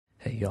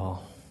Hey,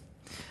 y'all.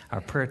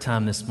 Our prayer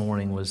time this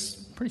morning was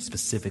pretty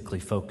specifically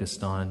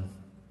focused on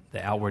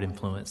the outward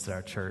influence that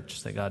our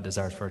church, that God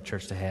desires for our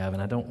church to have.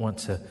 And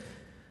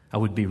I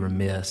would be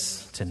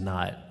remiss to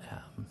not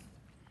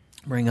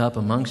bring up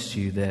amongst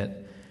you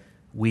that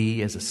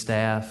we as a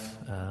staff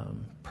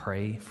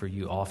pray for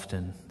you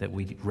often, that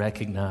we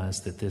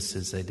recognize that this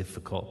is a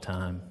difficult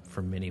time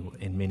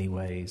in many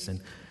ways.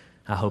 And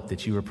I hope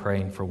that you are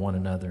praying for one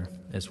another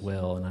as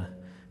well. And I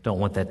don't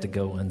want that to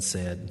go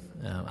unsaid.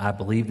 I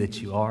believe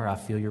that you are. I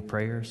feel your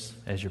prayers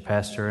as your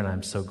pastor, and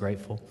I'm so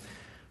grateful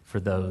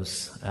for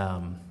those. I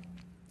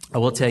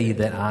will tell you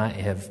that I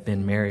have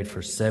been married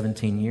for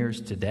 17 years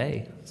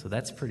today, so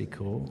that's pretty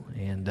cool.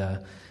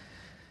 And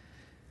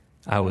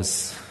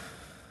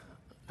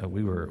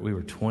we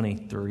were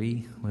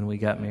 23 when we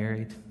got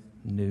married,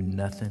 knew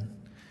nothing,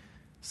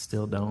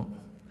 still don't.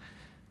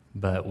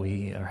 But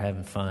we are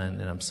having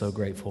fun, and I'm so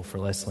grateful for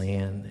Leslie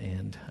Ann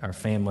and our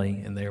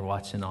family, and they're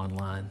watching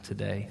online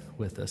today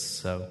with us.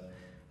 So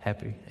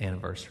happy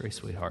anniversary,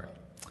 sweetheart.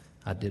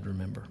 I did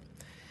remember.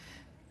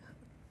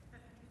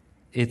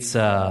 It's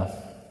going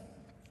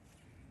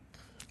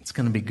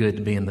to be good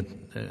to be in the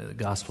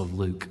Gospel of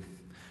Luke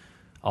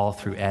all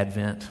through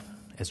Advent,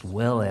 as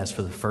well as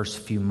for the first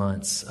few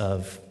months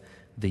of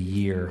the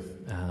year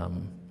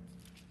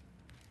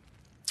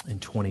in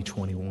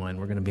 2021.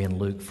 We're going to be in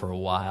Luke for a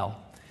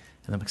while.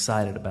 And I'm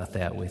excited about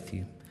that with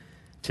you.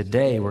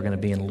 Today, we're going to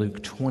be in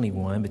Luke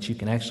 21, but you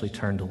can actually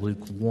turn to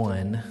Luke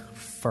 1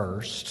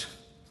 first.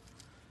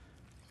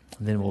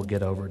 And then we'll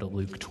get over to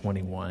Luke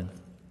 21.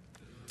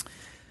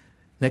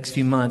 Next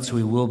few months,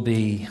 we will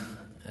be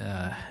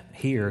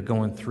here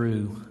going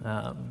through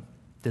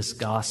this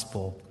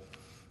gospel.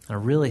 I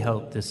really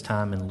hope this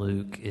time in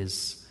Luke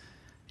is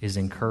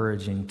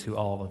encouraging to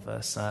all of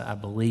us. I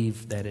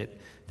believe that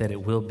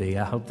it will be.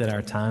 I hope that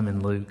our time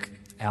in Luke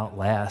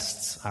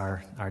outlasts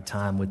our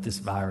time with this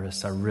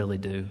virus. I really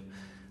do.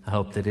 I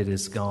hope that it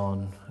is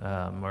gone,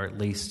 or at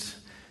least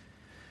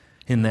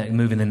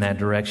moving in that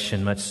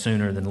direction much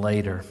sooner than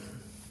later.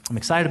 I'm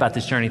excited about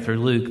this journey through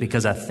Luke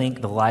because I think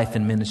the life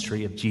and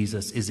ministry of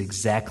Jesus is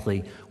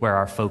exactly where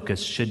our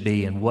focus should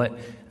be, and what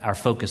our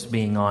focus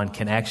being on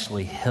can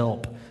actually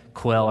help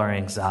quell our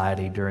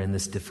anxiety during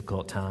this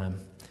difficult time,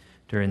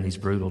 during these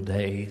brutal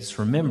days.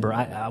 Remember,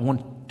 I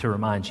want to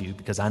remind you,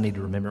 because I need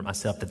to remember it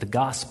myself, that the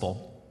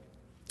gospel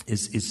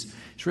is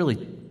really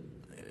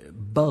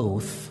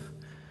both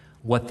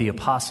what the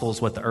apostles,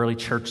 what the early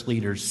church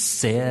leaders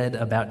said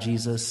about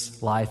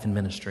Jesus' life and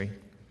ministry,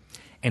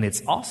 and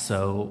it's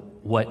also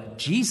what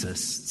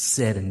Jesus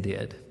said and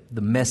did,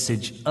 the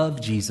message of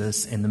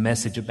Jesus and the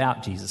message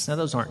about Jesus. Now,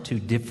 those aren't two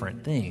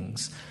different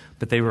things,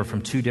 but they were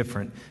from two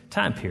different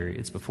time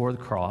periods: before the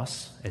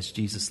cross, as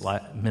Jesus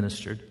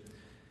ministered,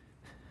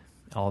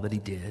 all that he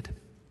did,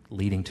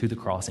 leading to the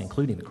cross,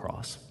 including the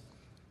cross,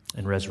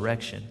 and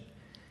resurrection.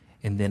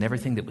 And then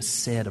everything that was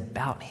said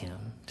about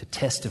him to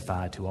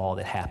testify to all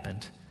that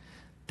happened.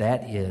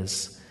 That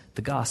is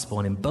the gospel.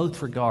 And in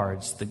both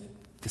regards, the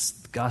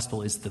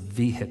gospel is the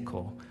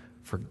vehicle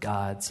for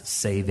God's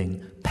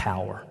saving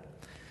power.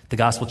 The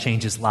gospel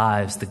changes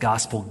lives. The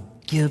gospel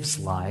gives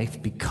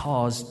life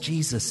because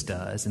Jesus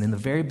does. And in the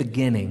very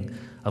beginning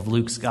of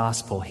Luke's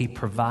gospel, he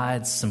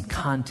provides some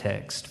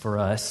context for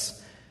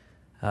us,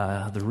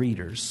 the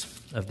readers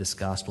of this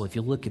gospel. If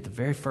you look at the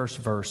very first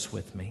verse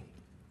with me,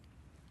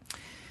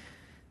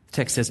 the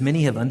text says,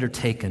 "Many have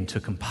undertaken to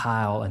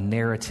compile a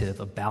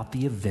narrative about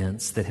the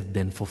events that have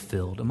been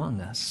fulfilled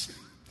among us.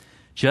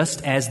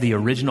 Just as the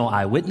original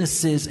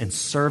eyewitnesses and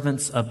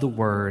servants of the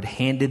word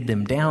handed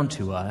them down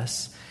to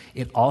us,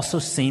 it also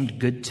seemed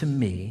good to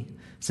me,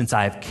 since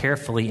I have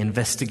carefully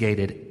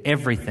investigated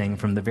everything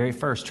from the very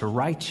first, to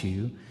write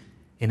you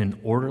in an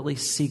orderly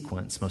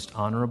sequence, most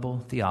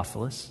honorable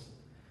Theophilus,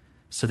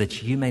 so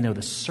that you may know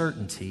the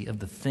certainty of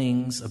the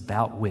things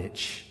about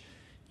which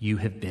you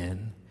have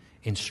been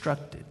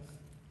instructed."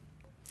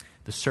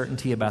 The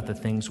certainty about the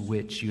things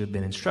which you have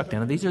been instructed.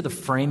 Now, these are the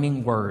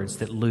framing words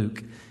that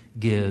Luke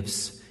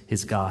gives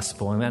his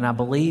gospel. And I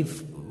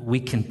believe we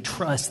can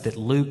trust that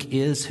Luke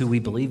is who we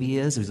believe he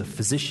is. He was a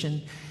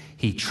physician.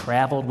 He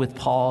traveled with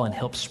Paul and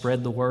helped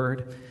spread the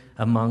word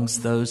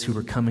amongst those who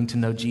were coming to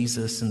know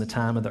Jesus in the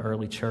time of the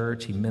early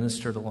church. He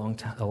ministered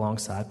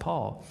alongside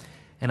Paul.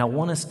 And I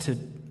want us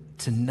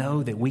to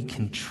know that we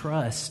can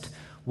trust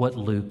what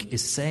Luke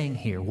is saying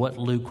here, what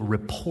Luke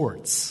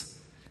reports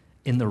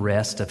in the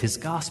rest of his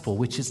gospel,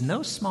 which is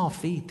no small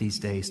feat these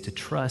days, to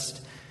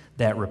trust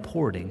that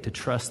reporting, to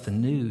trust the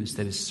news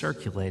that is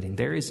circulating.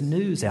 There is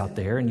news out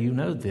there, and you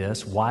know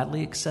this,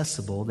 widely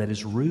accessible, that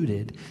is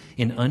rooted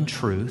in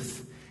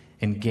untruth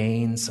and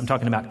gains, I'm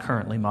talking about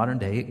currently, modern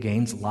day, it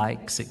gains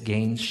likes, it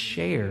gains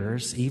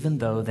shares, even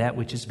though that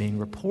which is being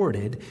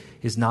reported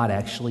is not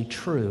actually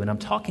true. And I'm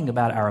talking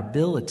about our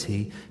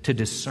ability to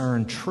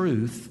discern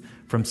truth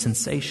from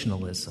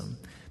sensationalism.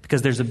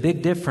 Because there's a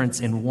big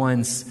difference in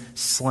one's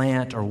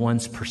slant or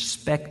one's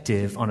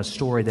perspective on a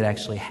story that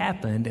actually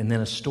happened, and then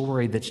a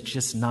story that's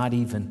just not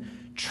even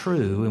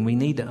true, and we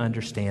need to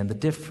understand the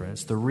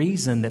difference. The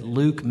reason that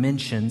Luke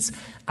mentions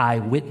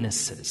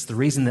eyewitnesses, the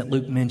reason that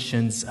Luke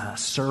mentions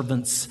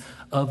servants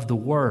of the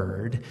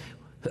word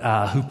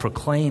who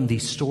proclaim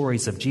these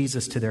stories of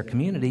Jesus to their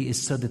community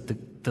is so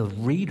that the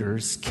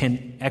readers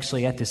can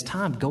actually at this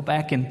time go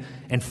back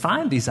and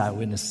find these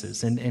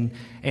eyewitnesses and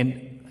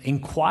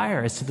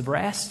inquire as to the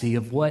veracity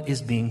of what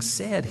is being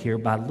said here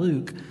by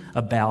Luke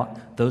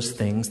about those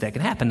things that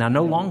can happen. Now,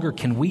 no longer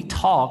can we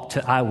talk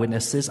to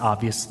eyewitnesses,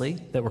 obviously,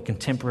 that were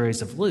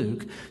contemporaries of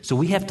Luke, so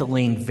we have to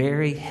lean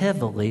very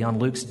heavily on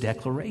Luke's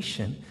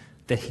declaration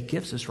that he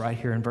gives us right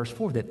here in verse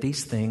 4, that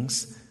these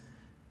things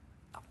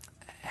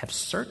have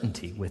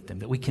certainty with them,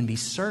 that we can be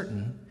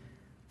certain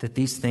that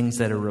these things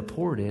that are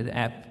reported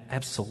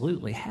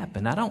absolutely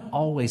happen. I don't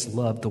always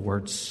love the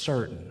word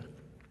certain.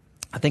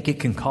 I think it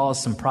can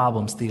cause some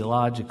problems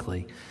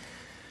theologically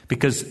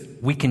because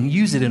we can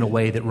use it in a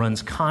way that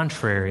runs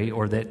contrary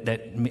or that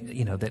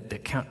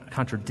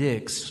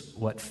contradicts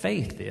what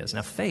faith is.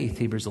 Now, faith,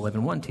 Hebrews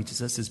 11:1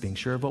 teaches us, is being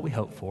sure of what we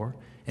hope for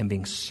and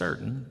being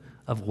certain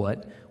of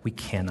what we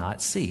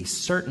cannot see.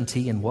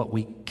 Certainty in what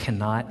we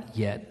cannot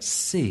yet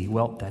see.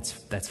 Well, that's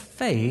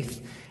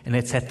faith, and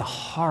it's at the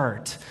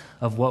heart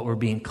of what we're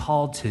being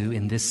called to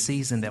in this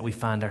season that we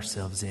find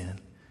ourselves in,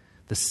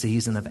 the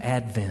season of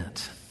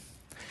Advent.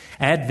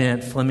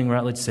 Advent, Fleming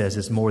Rutledge says,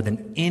 is more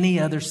than any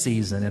other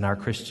season in our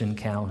Christian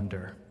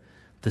calendar,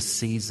 the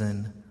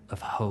season of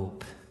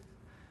hope,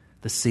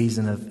 the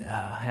season of,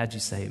 how'd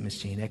you say it, Miss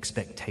Jean,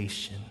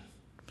 expectation,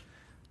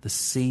 the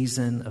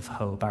season of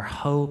hope. Our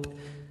hope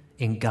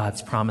in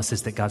God's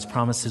promises, that God's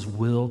promises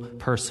will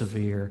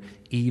persevere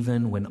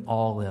even when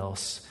all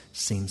else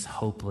seems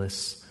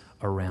hopeless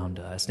around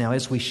us. Now,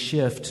 as we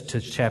shift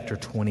to chapter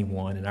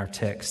 21 in our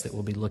text that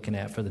we'll be looking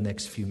at for the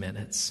next few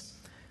minutes,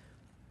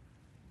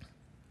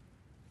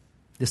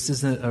 this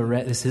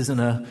isn't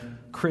a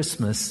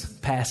Christmas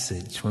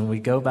passage. When we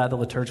go by the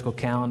liturgical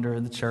calendar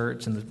of the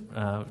church and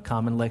the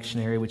common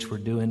lectionary, which we're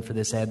doing for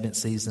this Advent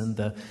season,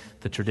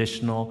 the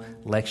traditional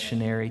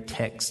lectionary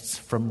texts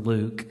from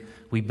Luke,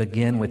 we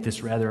begin with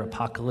this rather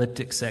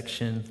apocalyptic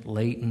section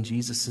late in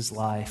Jesus'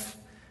 life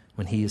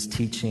when he is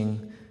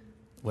teaching,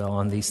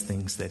 on these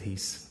things that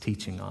he's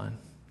teaching on.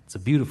 It's a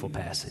beautiful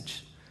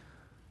passage,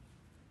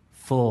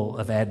 full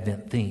of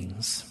Advent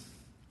themes.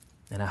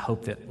 And I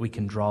hope that we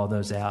can draw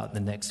those out in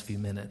the next few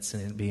minutes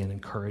and it'll be an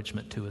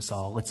encouragement to us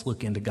all. Let's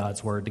look into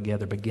God's word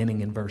together,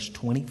 beginning in verse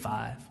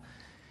 25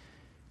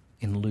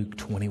 in Luke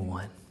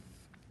 21.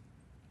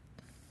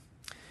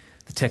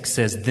 The text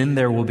says, "Then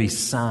there will be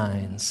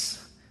signs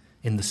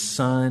in the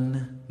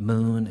sun,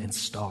 moon, and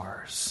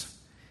stars,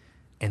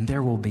 and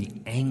there will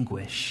be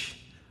anguish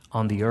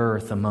on the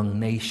earth among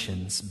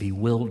nations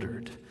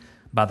bewildered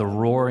by the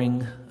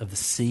roaring of the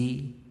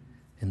sea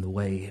and the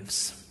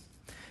waves.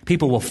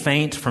 People will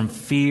faint from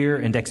fear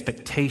and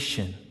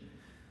expectation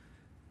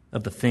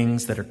of the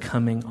things that are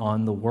coming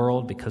on the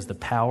world because the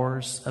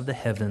powers of the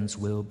heavens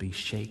will be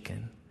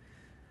shaken.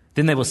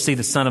 Then they will see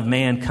the Son of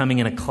Man coming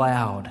in a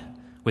cloud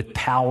with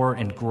power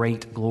and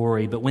great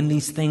glory. But when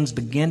these things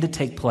begin to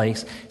take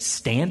place,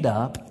 stand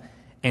up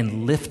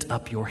and lift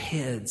up your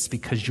heads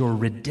because your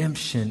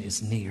redemption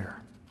is near."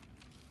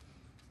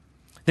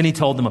 Then he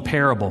told them a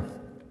parable.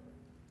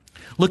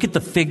 "Look at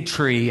the fig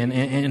tree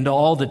and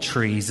all the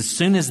trees. As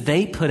soon as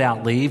they put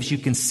out leaves, you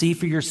can see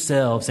for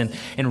yourselves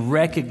and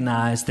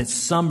recognize that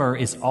summer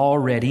is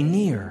already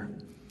near.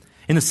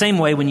 In the same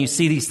way, when you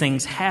see these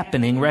things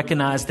happening,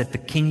 recognize that the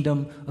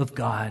kingdom of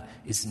God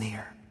is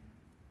near.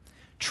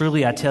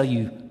 Truly, I tell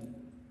you,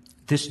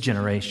 this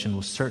generation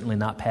will certainly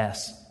not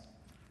pass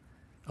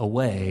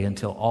away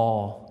until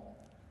all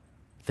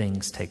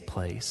things take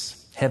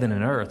place. Heaven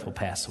and earth will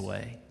pass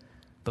away,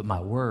 but my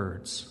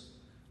words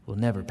will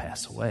never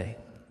pass away."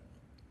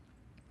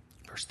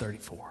 Verse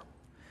 34,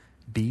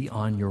 "Be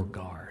on your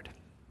guard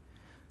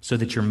so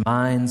that your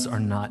minds are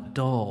not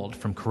dulled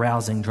from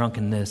carousing,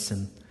 drunkenness,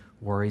 and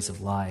worries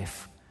of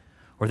life.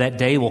 Or that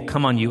day will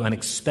come on you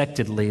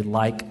unexpectedly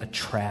like a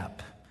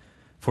trap.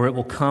 For it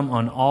will come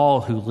on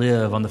all who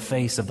live on the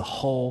face of the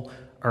whole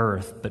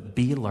earth. But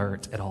be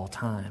alert at all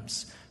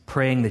times,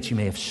 praying that you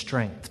may have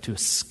strength to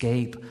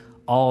escape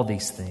all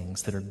these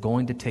things that are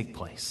going to take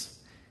place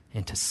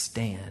and to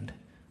stand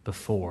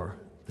before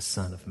the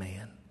Son of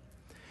Man."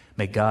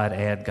 May God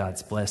add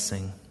God's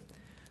blessing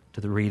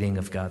to the reading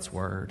of God's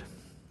word.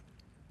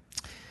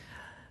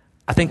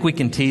 I think we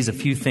can tease a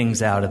few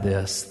things out of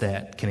this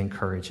that can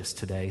encourage us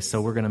today.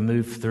 So we're going to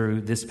move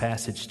through this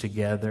passage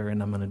together,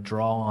 and I'm going to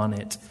draw on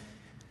it.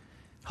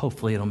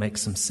 Hopefully it'll make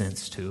some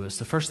sense to us.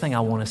 The first thing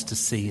I want us to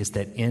see is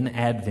that in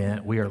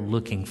Advent, we are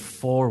looking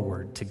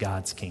forward to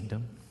God's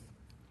kingdom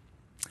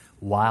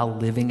while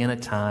living in a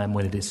time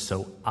when it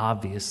so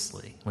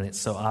obviously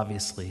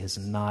has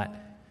not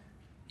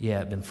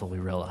yet been fully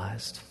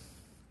realized.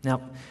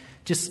 Now,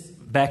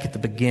 just back at the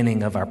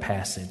beginning of our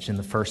passage in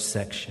the first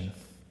section,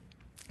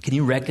 can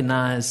you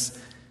recognize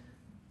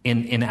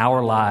in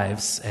our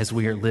lives as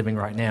we are living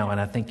right now, and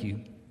I think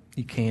you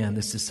can,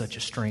 this is such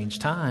a strange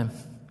time,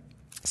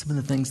 some of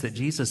the things that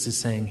Jesus is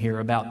saying here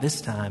about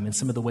this time and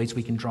some of the ways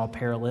we can draw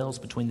parallels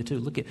between the two.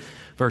 Look at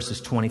verses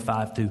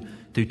 25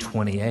 through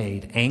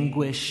 28.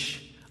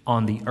 Anguish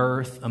on the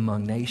earth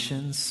among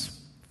nations.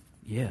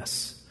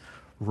 Yes.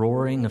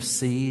 Roaring of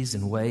seas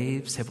and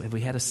waves. Have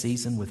we had a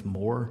season with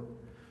more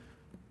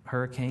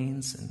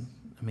hurricanes? And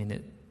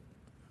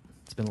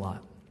it's been a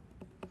lot.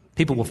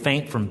 People will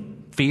faint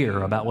from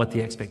fear about what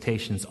the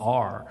expectations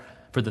are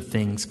for the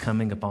things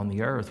coming upon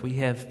the earth. We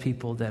have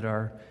people that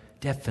are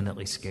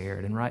definitely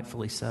scared, and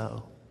rightfully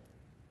so.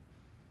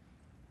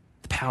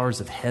 The powers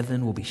of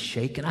heaven will be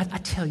shaken. I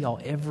tell y'all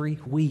every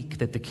week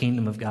that the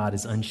kingdom of God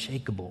is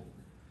unshakable.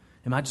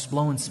 Am I just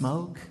blowing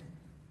smoke?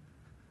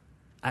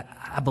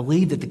 I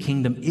believe that the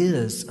kingdom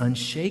is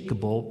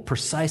unshakable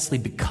precisely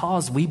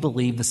because we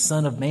believe the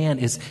Son of Man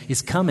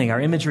is coming.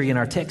 Our imagery in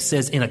our text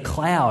says in a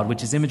cloud,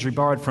 which is imagery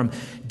borrowed from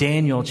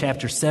Daniel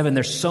chapter 7.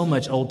 There's so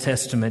much Old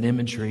Testament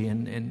imagery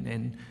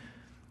and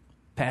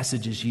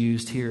passages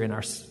used here in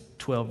our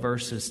 12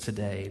 verses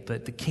today.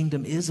 But the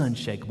kingdom is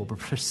unshakable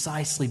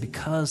precisely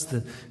because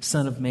the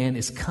Son of Man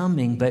is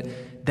coming, but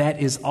that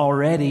is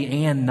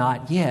already and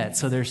not yet.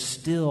 So there's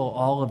still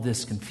all of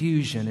this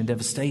confusion and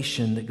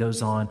devastation that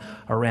goes on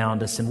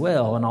around us. And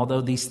although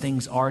these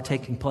things are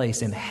taking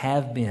place and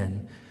have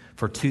been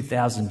for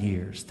 2,000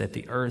 years, that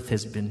the earth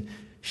has been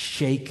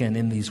shaken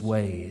in these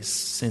ways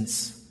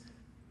since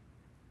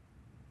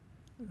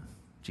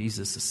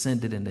Jesus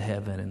ascended into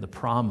heaven and the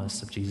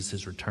promise of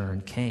Jesus' return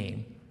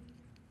came,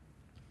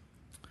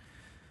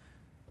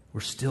 we're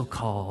still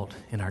called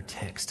in our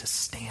text to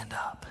stand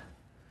up.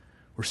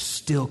 We're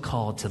still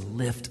called to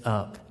lift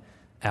up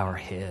our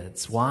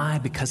heads. Why?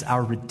 Because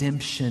our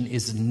redemption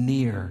is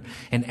near.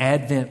 And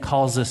Advent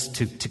calls us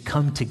to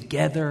come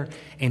together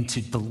and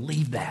to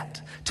believe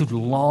that, to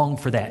long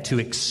for that, to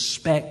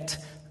expect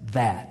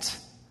that,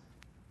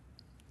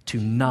 to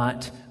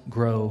not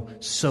grow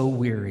so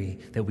weary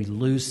that we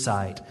lose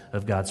sight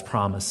of God's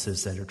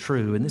promises that are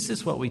true. And this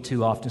is what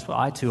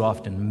I too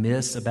often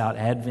miss about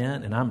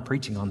Advent, and I'm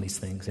preaching on these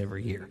things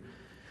every year.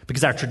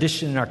 Because our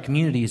tradition in our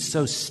community is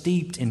so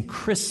steeped in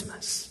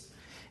Christmas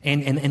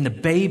and the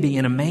baby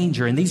in a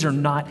manger. And these are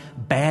not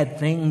bad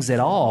things at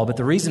all. But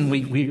the reason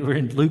we were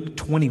in Luke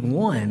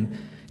 21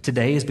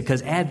 today is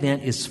because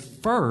Advent is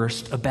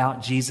first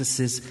about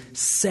Jesus'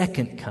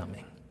 second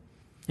coming.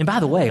 And by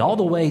the way, all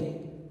the way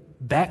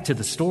back to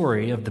the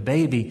story of the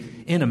baby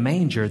in a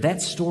manger,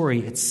 that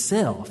story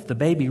itself, the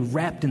baby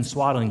wrapped in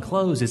swaddling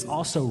clothes, is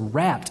also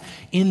wrapped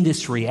in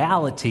this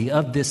reality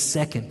of this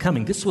second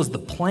coming. This was the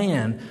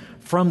plan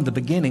from the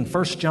beginning.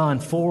 1 John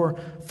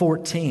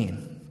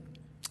 4:14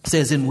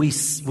 says, and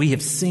we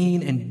have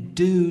seen and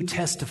do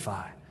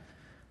testify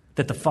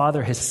that the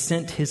Father has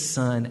sent his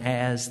Son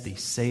as the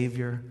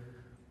Savior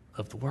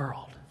of the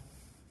world.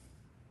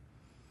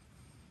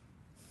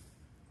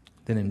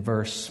 Then in what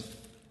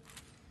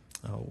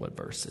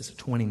verse is it?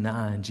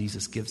 29,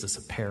 Jesus gives us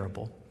a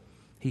parable.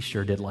 He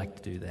sure did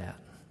like to do that.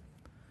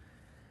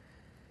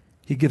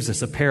 He gives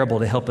us a parable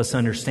to help us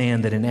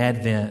understand that in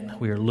Advent,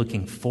 we are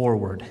looking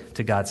forward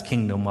to God's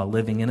kingdom while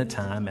living in a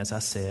time, as I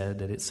said,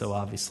 that it so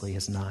obviously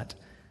has not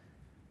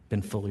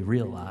been fully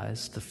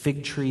realized. The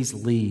fig tree's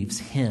leaves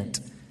hint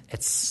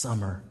at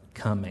summer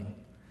coming.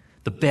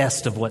 The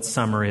best of what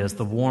summer is,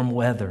 the warm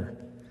weather,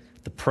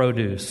 the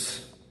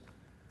produce,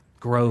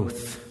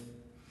 growth.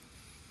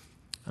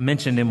 I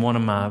mentioned in one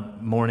of my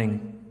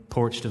morning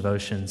porch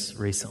devotions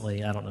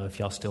recently, I don't know if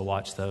y'all still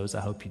watch those. I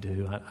hope you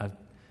do.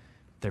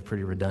 They're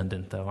pretty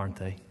redundant, though, aren't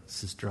they?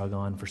 This has drug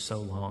on for so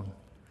long.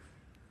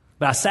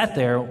 But I sat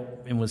there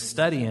and was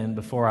studying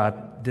before I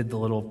did the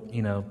little,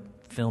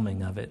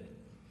 filming of it.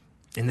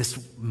 And this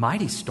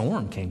mighty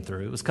storm came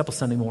through. It was a couple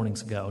Sunday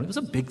mornings ago. And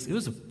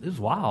it was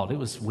wild. It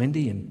was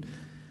windy and it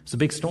was a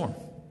big storm.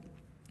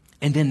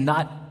 And then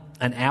not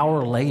an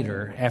hour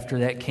later, after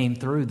that came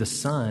through, the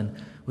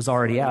sun was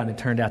already out, and it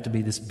turned out to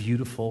be this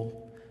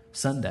beautiful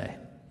Sunday,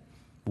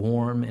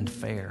 warm and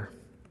fair.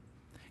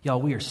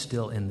 Y'all, we are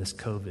still in this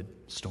COVID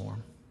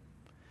storm.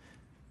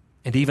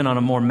 And even on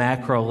a more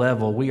macro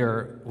level, we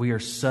are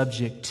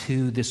subject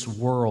to this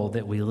world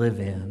that we live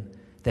in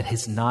that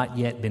has not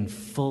yet been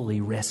fully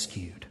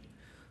rescued,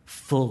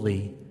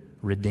 fully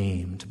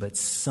redeemed. But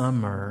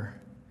summer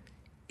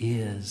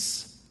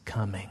is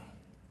coming.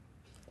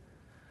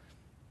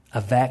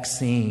 A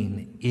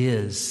vaccine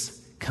is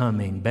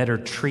coming. Better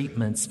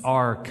treatments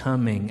are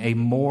coming. A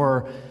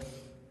more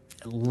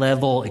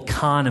level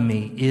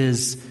economy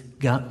is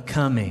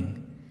coming.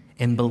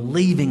 And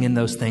believing in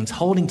those things,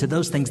 holding to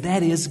those things,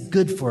 that is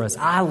good for us.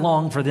 I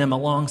long for them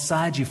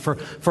alongside you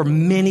for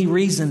many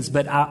reasons,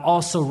 but I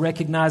also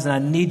recognize, and I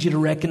need you to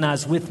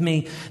recognize with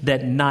me,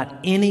 that not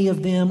any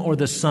of them or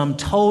the sum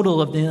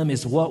total of them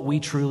is what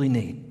we truly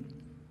need.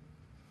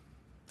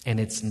 And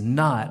it's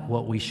not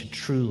what we should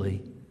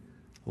truly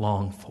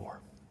long for.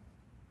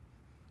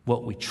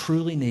 What we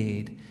truly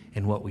need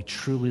and what we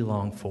truly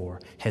long for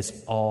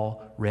has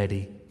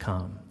already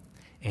come,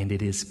 and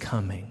it is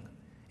coming.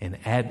 And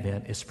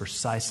Advent is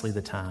precisely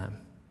the time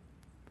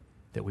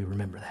that we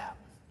remember that.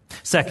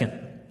 Second,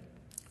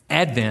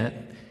 Advent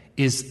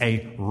is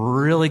a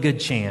really good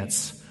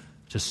chance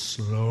to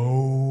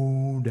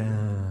slow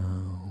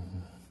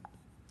down.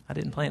 I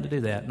didn't plan to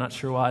do that. Not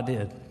sure why I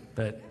did,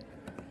 but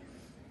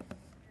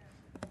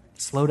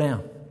slow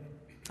down.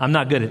 I'm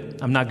not good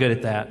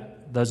at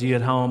that. Those of you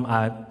at home,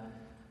 I'm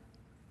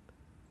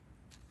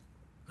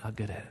not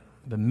good at it.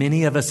 But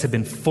many of us have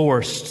been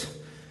forced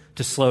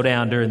to slow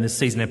down during this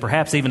season, and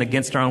perhaps even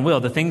against our own will.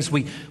 The things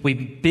we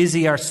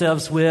busy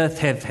ourselves with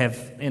have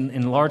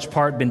in large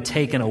part been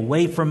taken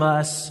away from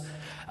us.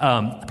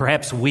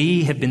 Perhaps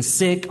we have been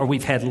sick, or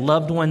we've had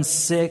loved ones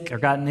sick or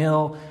gotten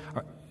ill,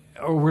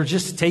 or we're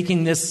just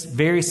taking this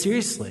very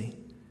seriously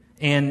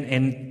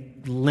and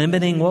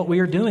limiting what we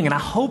are doing. And I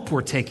hope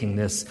we're taking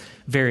this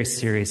very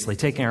seriously,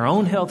 taking our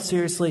own health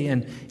seriously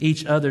and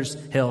each other's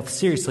health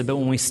seriously. But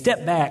when we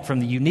step back from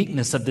the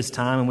uniqueness of this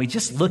time and we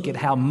just look at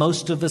how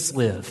most of us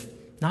live,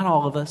 not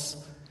all of us,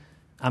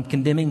 I'm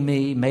condemning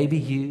me, maybe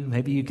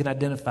you could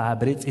identify,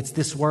 but it's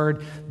this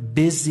word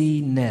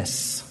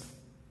busyness.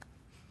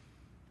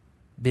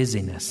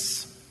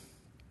 Busyness.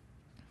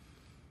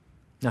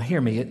 Now hear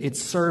me, it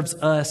serves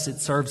us, it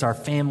serves our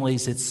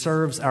families, it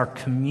serves our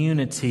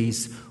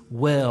communities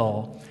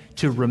well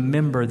to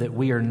remember that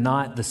we are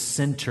not the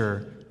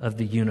center of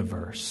the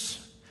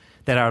universe,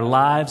 that our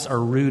lives are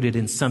rooted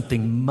in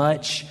something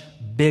much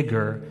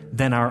bigger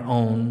than our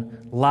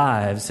own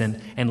lives.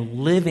 And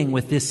living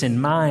with this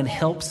in mind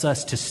helps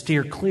us to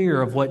steer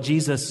clear of what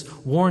Jesus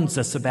warns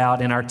us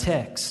about in our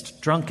text: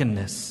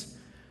 drunkenness,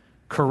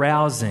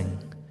 carousing,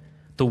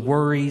 the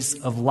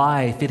worries of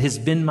life. It has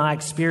been my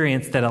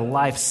experience that a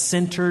life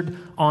centered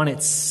on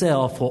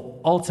itself will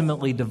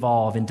ultimately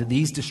devolve into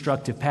these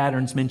destructive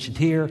patterns mentioned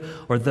here,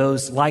 or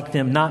those like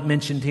them not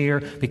mentioned here,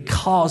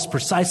 because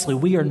precisely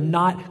we are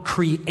not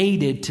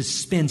created to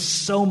spend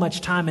so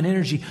much time and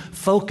energy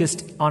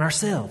focused on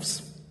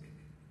ourselves,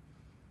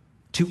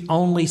 to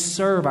only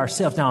serve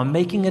ourselves. Now, I'm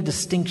making a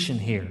distinction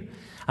here.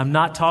 I'm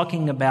not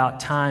talking about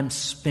time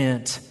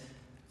spent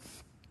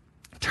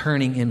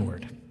turning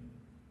inward.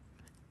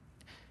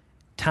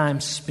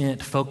 Time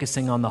spent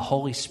focusing on the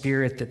Holy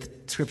Spirit that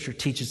the Scripture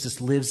teaches us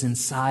lives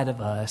inside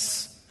of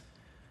us.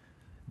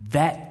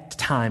 That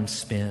time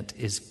spent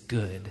is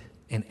good,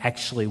 and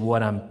actually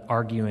what I'm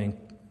arguing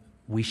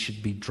we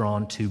should be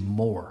drawn to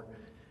more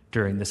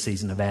during the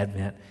season of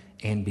Advent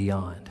and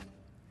beyond.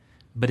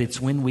 But it's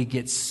when we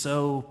get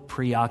so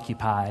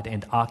preoccupied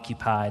and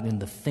occupied in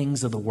the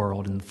things of the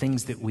world and the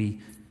things that we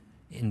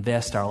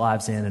invest our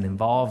lives in and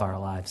involve our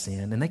lives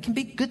in, and they can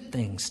be good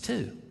things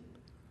too.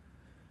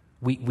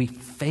 We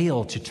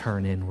fail to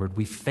turn inward.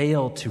 We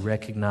fail to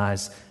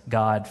recognize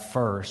God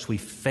first. We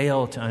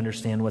fail to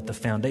understand what the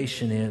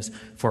foundation is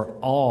for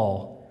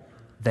all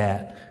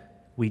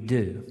that we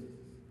do.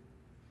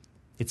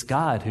 It's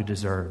God who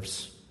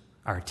deserves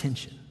our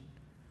attention.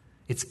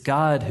 It's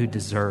God who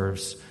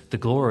deserves the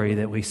glory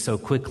that we so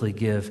quickly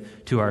give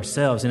to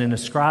ourselves. And in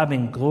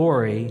ascribing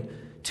glory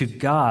to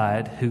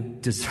God who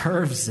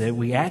deserves it,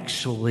 we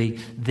actually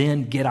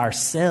then get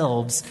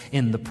ourselves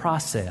in the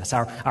process,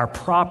 our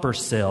proper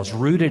selves,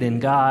 rooted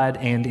in God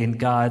and in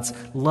God's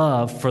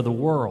love for the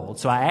world.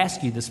 So I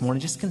ask you this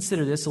morning, just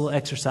consider this a little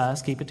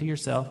exercise, keep it to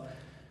yourself.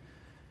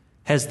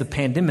 Has the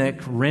pandemic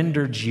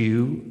rendered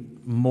you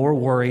more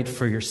worried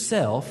for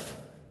yourself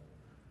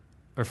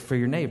or for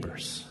your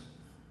neighbors?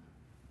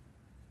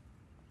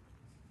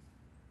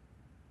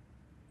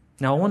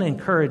 Now, I want to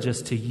encourage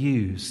us to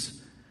use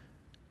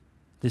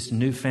this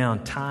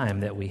newfound time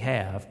that we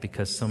have,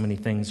 because so many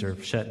things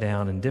are shut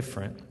down and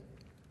different,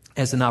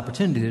 as an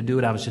opportunity to do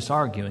what I was just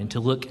arguing, to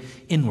look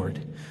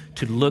inward,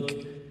 to look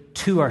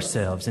to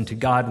ourselves and to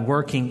God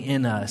working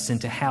in us,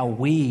 and to how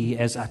we,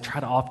 as I try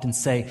to often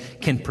say,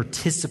 can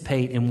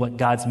participate in what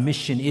God's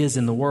mission is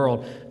in the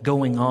world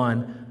going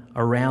on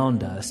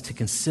around us, to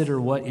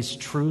consider what is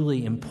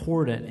truly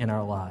important in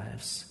our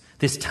lives.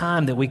 This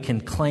time that we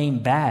can claim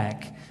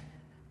back,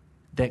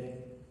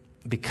 that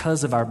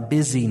because of our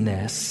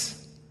busyness,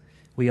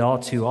 we all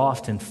too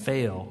often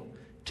fail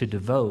to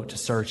devote to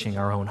searching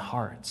our own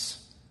hearts.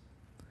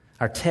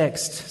 Our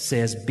text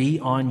says, "Be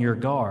on your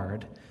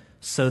guard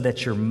so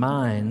that your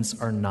minds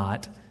are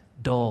not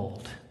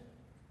dulled."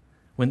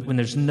 When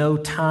there's no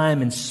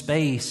time and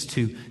space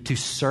to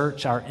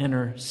search our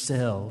inner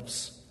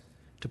selves,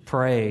 to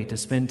pray, to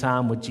spend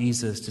time with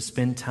Jesus, to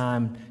spend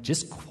time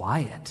just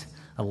quiet,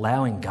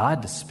 allowing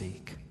God to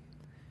speak,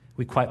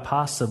 we quite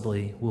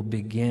possibly will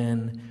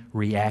begin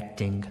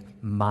reacting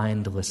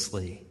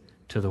mindlessly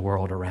to the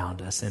world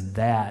around us, and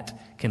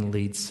that can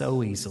lead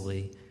so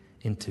easily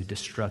into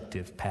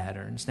destructive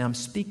patterns. Now, I'm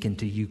speaking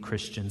to you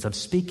Christians. I'm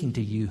speaking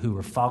to you who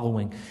are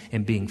following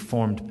and being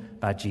formed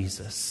by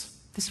Jesus.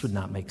 This would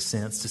not make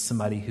sense to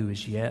somebody who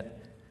is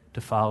yet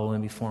to follow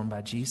and be formed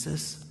by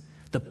Jesus.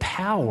 The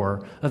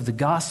power of the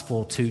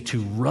gospel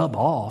to rub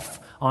off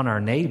on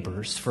our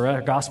neighbors, for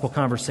our gospel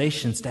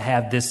conversations to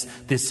have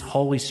this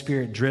Holy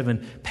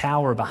Spirit-driven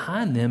power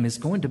behind them is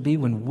going to be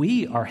when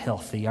we are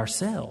healthy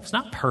ourselves.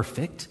 Not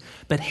perfect,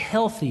 but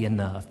healthy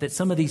enough that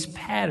some of these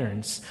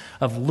patterns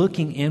of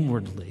looking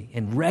inwardly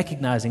and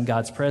recognizing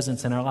God's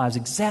presence in our lives,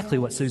 exactly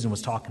what Susan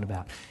was talking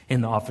about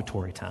in the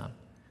offertory time.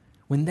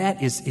 When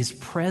that is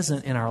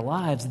present in our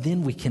lives,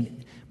 then we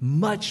can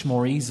much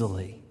more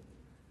easily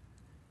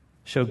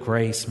show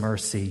grace,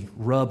 mercy,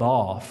 rub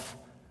off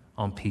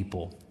on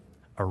people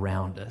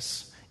around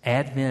us.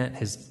 Advent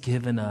has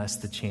given us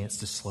the chance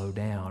to slow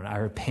down.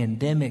 Our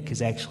pandemic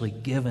has actually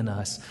given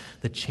us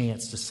the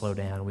chance to slow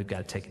down. We've got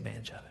to take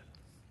advantage of it.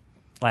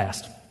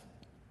 Last,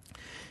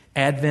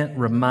 Advent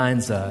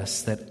reminds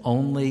us that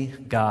only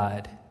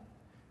God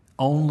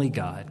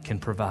can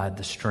provide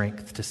the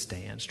strength to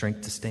stand.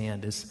 Strength to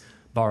stand is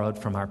borrowed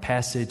from our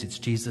passage. It's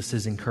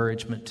Jesus'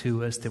 encouragement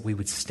to us that we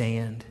would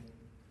stand,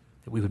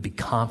 that we would be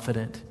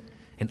confident,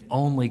 and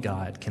only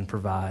God can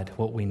provide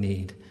what we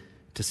need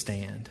to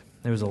stand.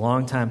 There was a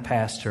longtime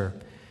pastor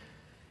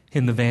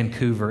in the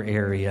Vancouver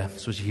area.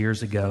 This was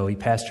years ago. He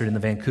pastored in the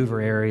Vancouver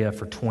area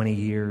for 20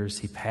 years.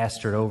 He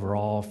pastored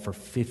overall for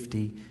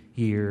 50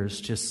 years.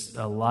 Just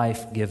a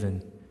life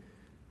given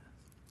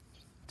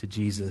to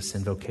Jesus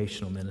in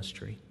vocational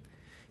ministry.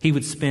 He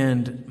would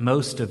spend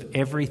most of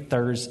every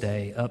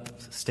Thursday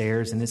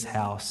upstairs in his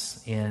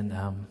house in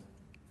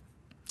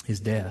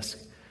his desk,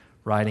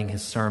 writing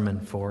his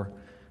sermon for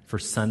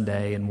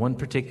Sunday. And one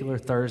particular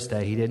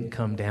Thursday, he didn't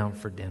come down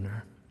for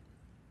dinner.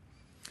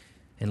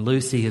 And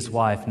Lucy, his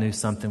wife, knew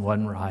something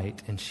wasn't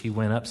right, and she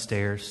went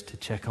upstairs to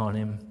check on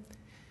him.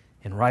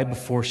 And right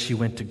before she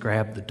went to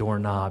grab the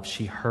doorknob,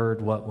 she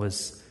heard what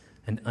was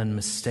an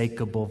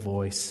unmistakable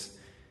voice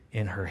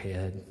in her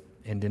head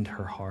and in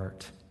her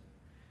heart.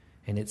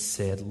 And it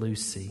said,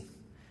 "Lucy,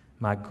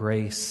 my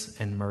grace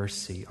and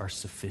mercy are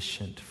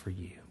sufficient for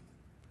you."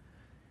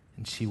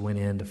 And she went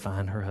in to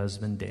find her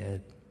husband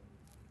dead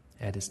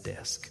at his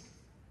desk.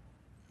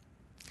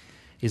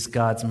 Is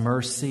God's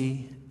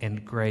mercy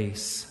and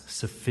grace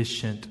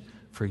sufficient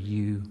for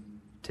you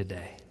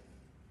today?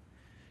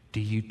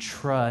 Do you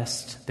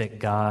trust that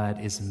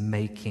God is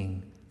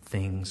making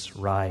things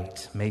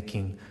right,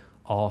 making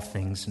all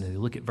things new?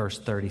 Look at verse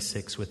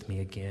 36 with me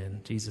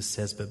again. Jesus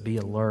says, "But be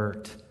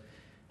alert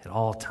at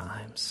all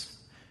times,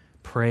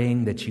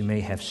 praying that you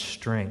may have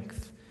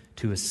strength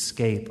to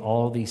escape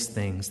all these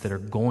things that are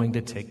going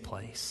to take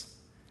place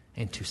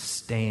and to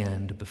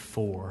stand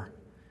before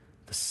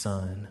the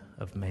Son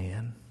of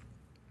Man."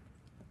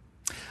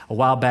 A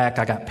while back,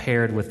 I got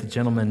paired with a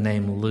gentleman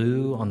named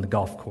Lou on the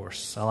golf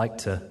course. I like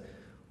to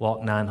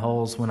walk 9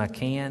 holes when I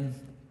can.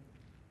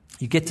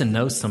 You get to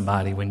know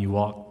somebody when you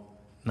walk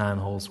 9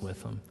 holes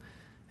with them.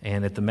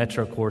 And at the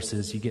Metro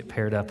courses, you get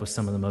paired up with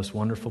some of the most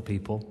wonderful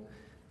people,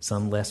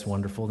 some less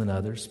wonderful than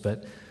others.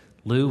 But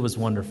Lou was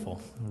wonderful,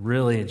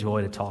 really a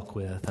joy to talk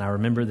with. And I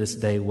remember this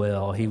day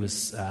well.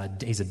 He's a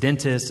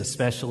dentist, a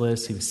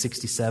specialist. He was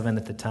 67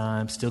 at the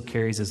time, still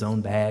carries his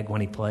own bag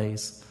when he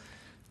plays.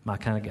 My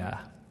kind of guy.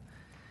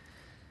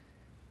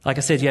 Like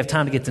I said, you have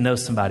time to get to know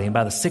somebody. And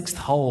by the 6th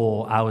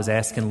hole, I was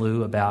asking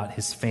Lou about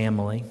his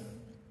family.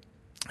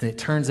 And it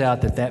turns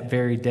out that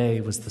very day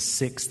was the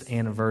 6th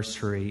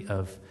anniversary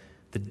of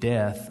the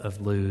death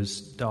of Lou's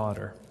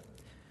daughter.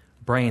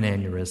 Brain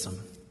aneurysm.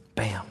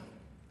 Bam.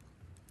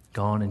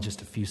 Gone in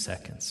just a few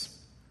seconds.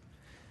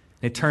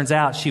 It turns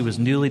out she was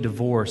newly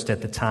divorced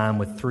at the time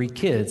with 3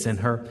 kids, and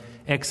her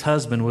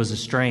ex-husband was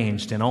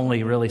estranged and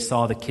only really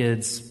saw the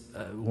kids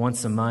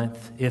once a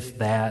month, if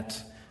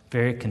that.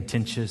 Very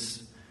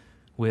contentious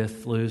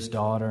with Lou's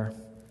daughter.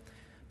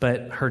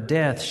 But her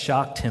death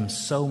shocked him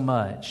so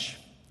much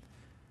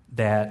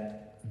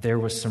that there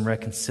was some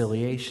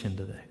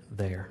reconciliation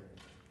there.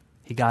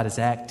 He got his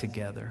act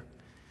together.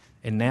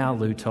 And now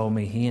Lou told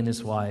me he and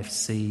his wife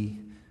see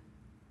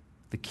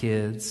the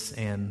kids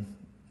and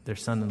their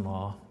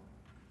son-in-law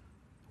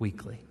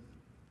weekly.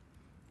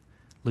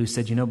 Lou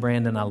said, "You know,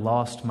 Brandon, I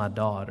lost my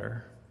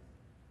daughter,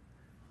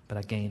 but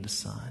I gained a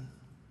son."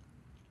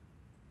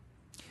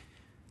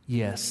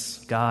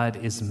 Yes, God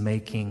is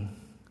making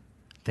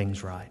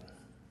things right.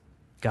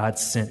 God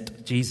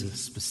sent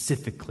Jesus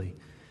specifically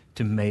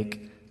to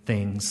make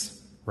things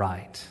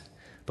right.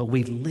 But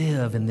we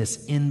live in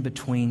this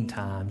in-between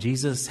time.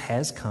 Jesus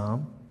has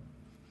come,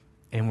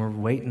 and we're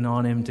waiting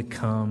on him to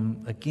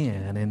come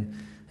again. And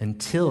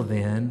until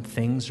then,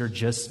 things are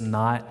just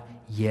not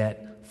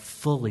yet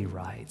fully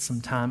right.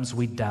 Sometimes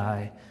we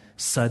die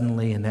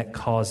suddenly, and that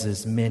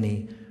causes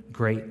many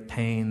great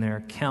pain. There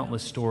are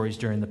countless stories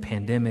during the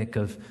pandemic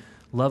of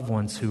loved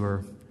ones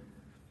who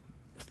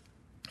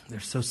they're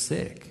so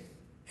sick,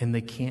 and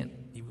we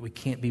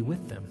can't be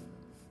with them.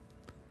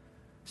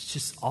 It's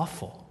just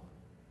awful.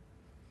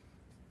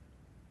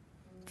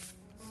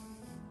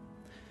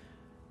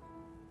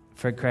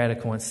 Fred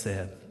Craddock once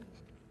said,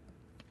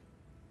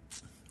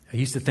 "I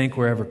used to think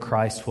wherever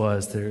Christ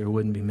was, there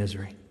wouldn't be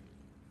misery.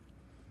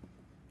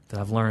 But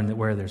I've learned that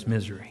where there's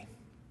misery,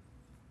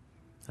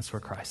 that's where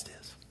Christ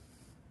is."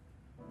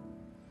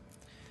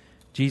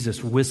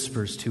 Jesus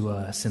whispers to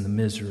us in the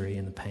misery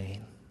and the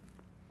pain.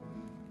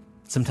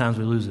 Sometimes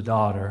we lose a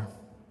daughter.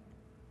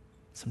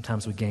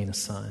 Sometimes we gain a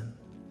son.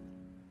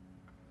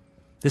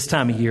 This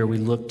time of year, we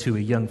look to a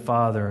young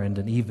father and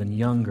an even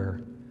younger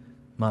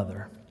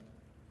mother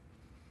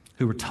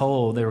who were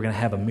told they were going to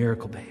have a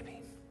miracle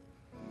baby,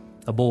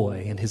 a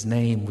boy, and his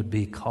name would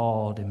be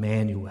called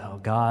Emmanuel,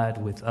 God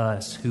with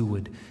us, who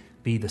would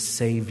be the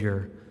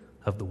Savior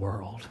of the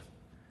world.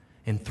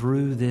 And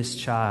through this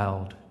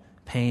child,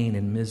 pain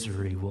and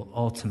misery will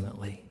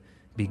ultimately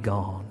be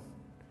gone.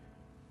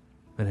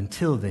 But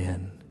until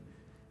then,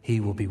 he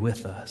will be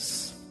with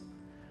us,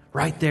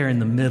 right there in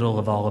the middle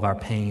of all of our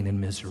pain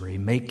and misery,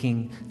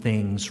 making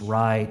things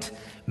right,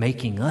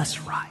 making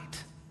us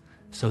right,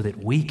 so that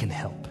we can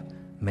help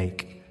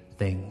make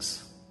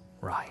things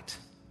right.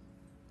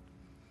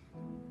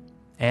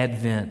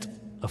 Advent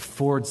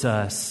affords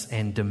us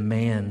and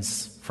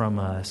demands from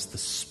us the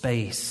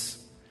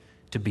space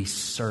to be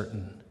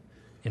certain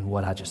in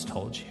what I just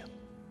told you.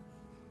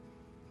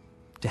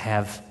 To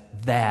have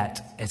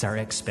that as our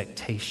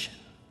expectation,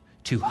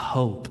 to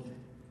hope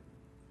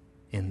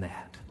in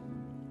that.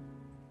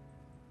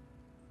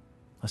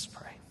 Let's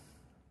pray.